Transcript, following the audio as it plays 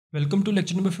Welcome to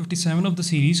lecture number 57 of the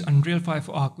series Unreal 5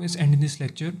 for Archviz, and in this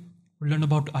lecture we'll learn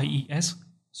about IES.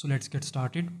 So let's get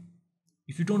started.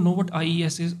 If you don't know what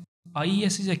IES is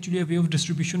actually a way of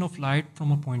distribution of light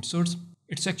from a point source.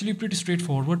 It's actually pretty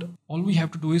straightforward. All we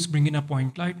have to do is bring in a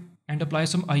point light and apply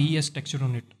some IES texture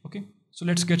on it. Okay, so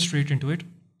let's get straight into it.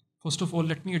 First of all,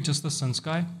 let me adjust the sun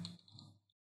sky.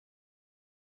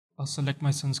 I'll select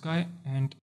my sun sky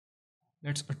and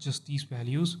let's adjust these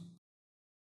values.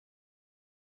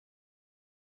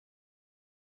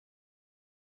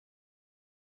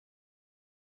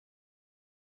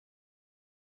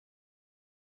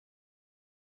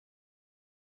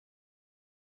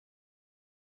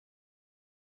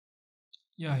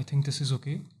 Yeah, I think this is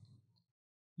okay.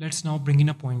 Let's now bring in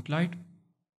a point light.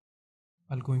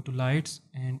 I'll go into lights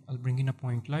and I'll bring in a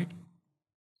point light.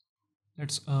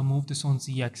 Let's move this on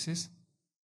Z-axis.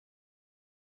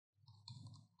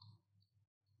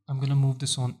 I'm gonna move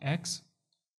this on X.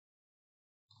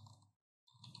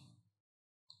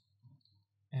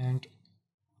 And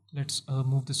let's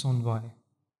move this on Y.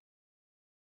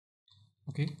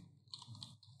 Okay.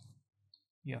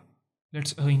 Yeah.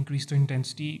 Let's increase the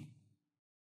intensity.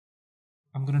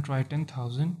 I'm gonna try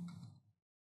 10,000.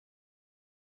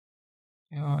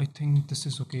 Yeah, I think this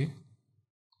is okay.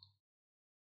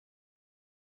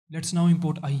 Let's now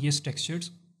import IES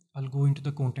Textures. I'll go into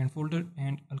the content folder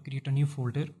and I'll create a new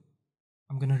folder.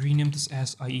 I'm gonna rename this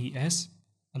as IES.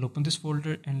 I'll open this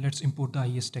folder and let's import the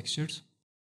IES Textures.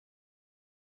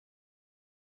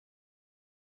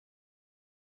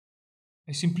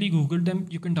 I simply googled them.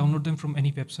 You can download them from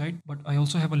any website, but I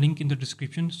also have a link in the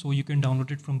description so you can download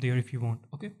it from there if you want.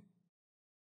 Okay.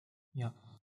 Yeah.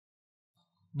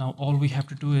 Now all we have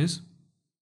to do is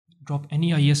drop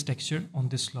any IES texture on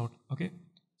this slot. Okay.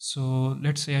 So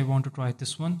let's say I want to try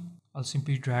this one. I'll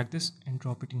simply drag this and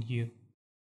drop it in here.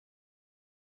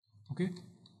 Okay.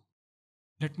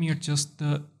 Let me adjust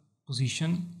the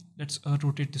position. Let's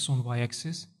rotate this on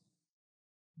Y-axis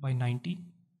by 90.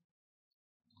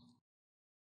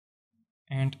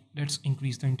 And let's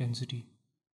increase the intensity.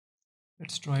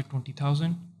 Let's try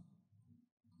 20,000.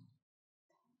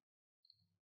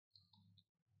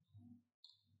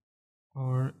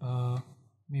 Or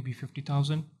maybe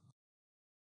 50,000.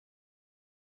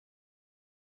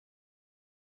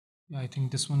 Yeah, I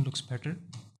think this one looks better.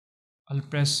 I'll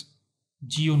press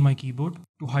G on my keyboard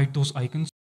to hide those icons.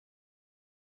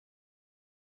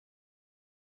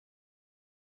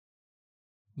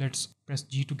 Let's press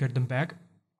G to get them back.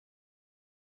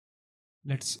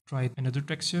 Let's try another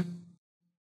texture.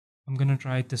 I'm gonna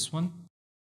try this one.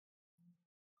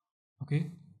 Okay.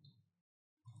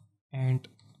 And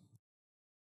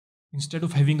instead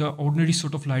of having an ordinary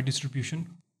sort of light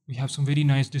distribution, we have some very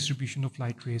nice distribution of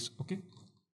light rays. Okay.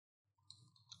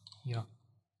 Yeah.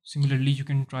 Similarly, you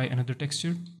can try another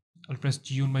texture. I'll press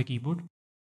G on my keyboard.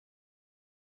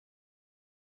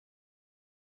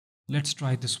 Let's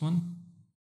try this one.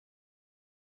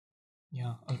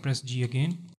 Yeah, I'll press G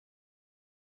again.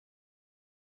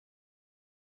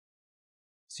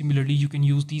 Similarly, you can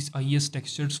use these IES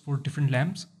textures for different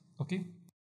lamps. Okay.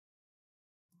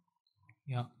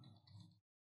 Yeah.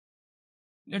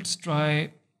 Let's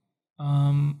try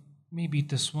maybe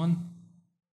this one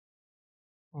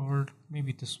or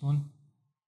maybe this one.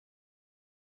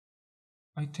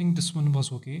 I think this one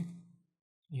was okay.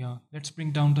 Yeah, let's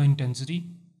bring down the intensity.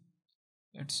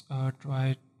 Let's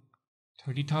try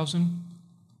 30,000.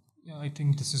 Yeah, I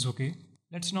think this is okay.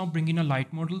 Let's now bring in a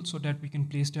light model so that we can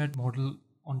place that model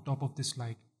on top of this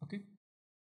light. Okay.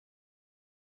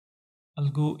 I'll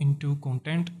go into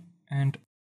content and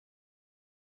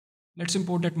let's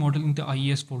import that model in the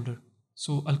IES folder.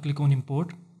 So I'll click on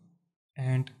import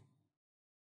and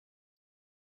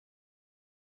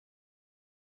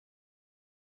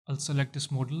I'll select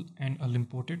this model and I'll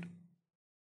import it.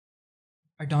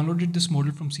 I downloaded this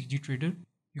model from CG Trader.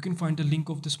 You can find the link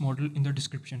of this model in the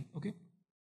description. Okay.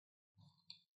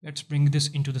 Let's bring this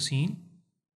into the scene.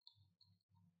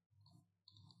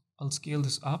 I'll scale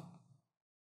this up.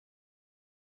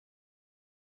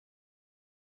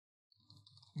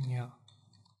 Yeah.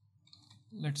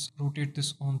 Let's rotate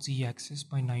this on Z-axis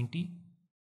by 90.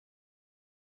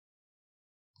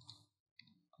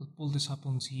 I'll pull this up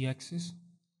on Z-axis.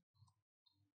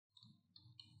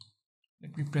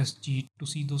 Let me press G to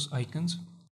see those icons.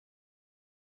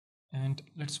 And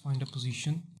let's find a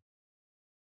position.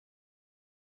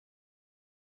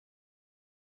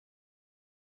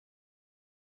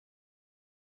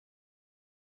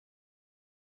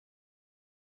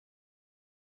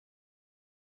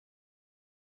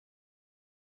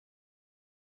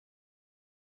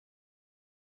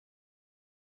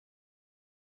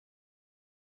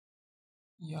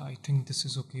 Yeah, I think this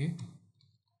is okay.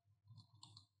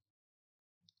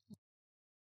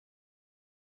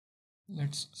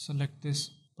 Let's select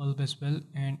this bulb as well,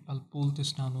 and I'll pull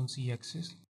this down on Z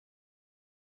axis.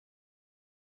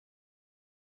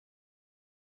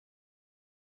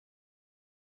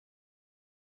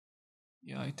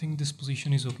 Yeah, I think this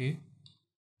position is okay.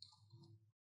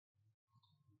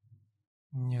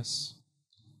 Yes.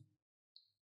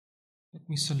 Let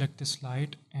me select this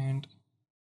light and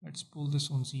let's pull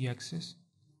this on Z axis.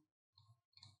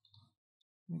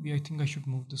 Maybe I think I should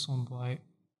move this on Y.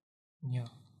 Yeah.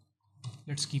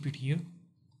 Let's keep it here.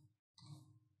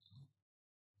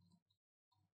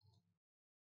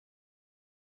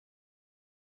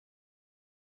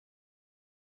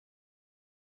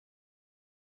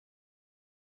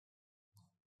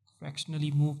 Fractionally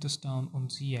move this down on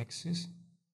Z axis.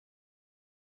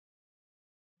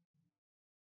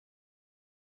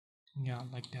 Yeah,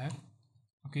 like that.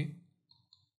 Okay.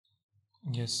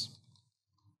 Yes.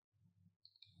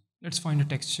 Let's find a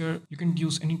texture. You can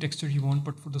use any texture you want,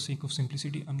 but for the sake of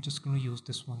simplicity, I'm just going to use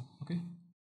this one. Okay.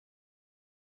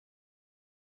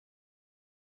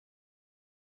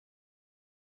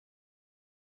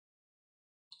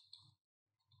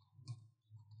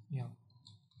 Yeah.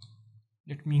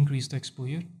 Let me increase the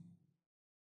exposure.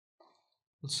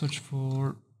 We'll search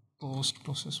for post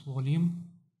process volume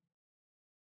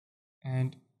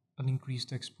and I'll increase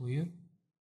the exposure.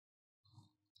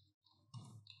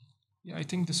 Yeah, I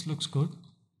think this looks good.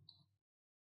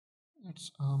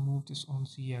 Let's move this on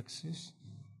Z axis.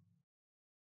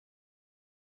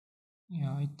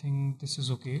 Yeah, I think this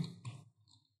is okay.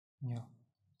 Yeah.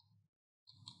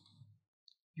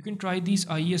 You can try these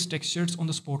IES textures on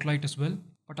the spotlight as well,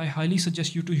 but I highly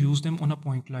suggest you to use them on a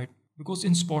point light, because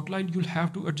in spotlight you'll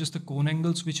have to adjust the cone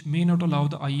angles, which may not allow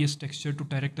the IES texture to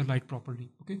direct the light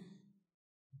properly. Okay.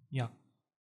 Yeah.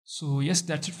 So yes,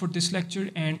 that's it for this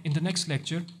lecture, and in the next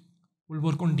lecture we'll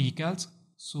work on decals.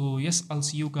 So yes, I'll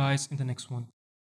see you guys in the next one.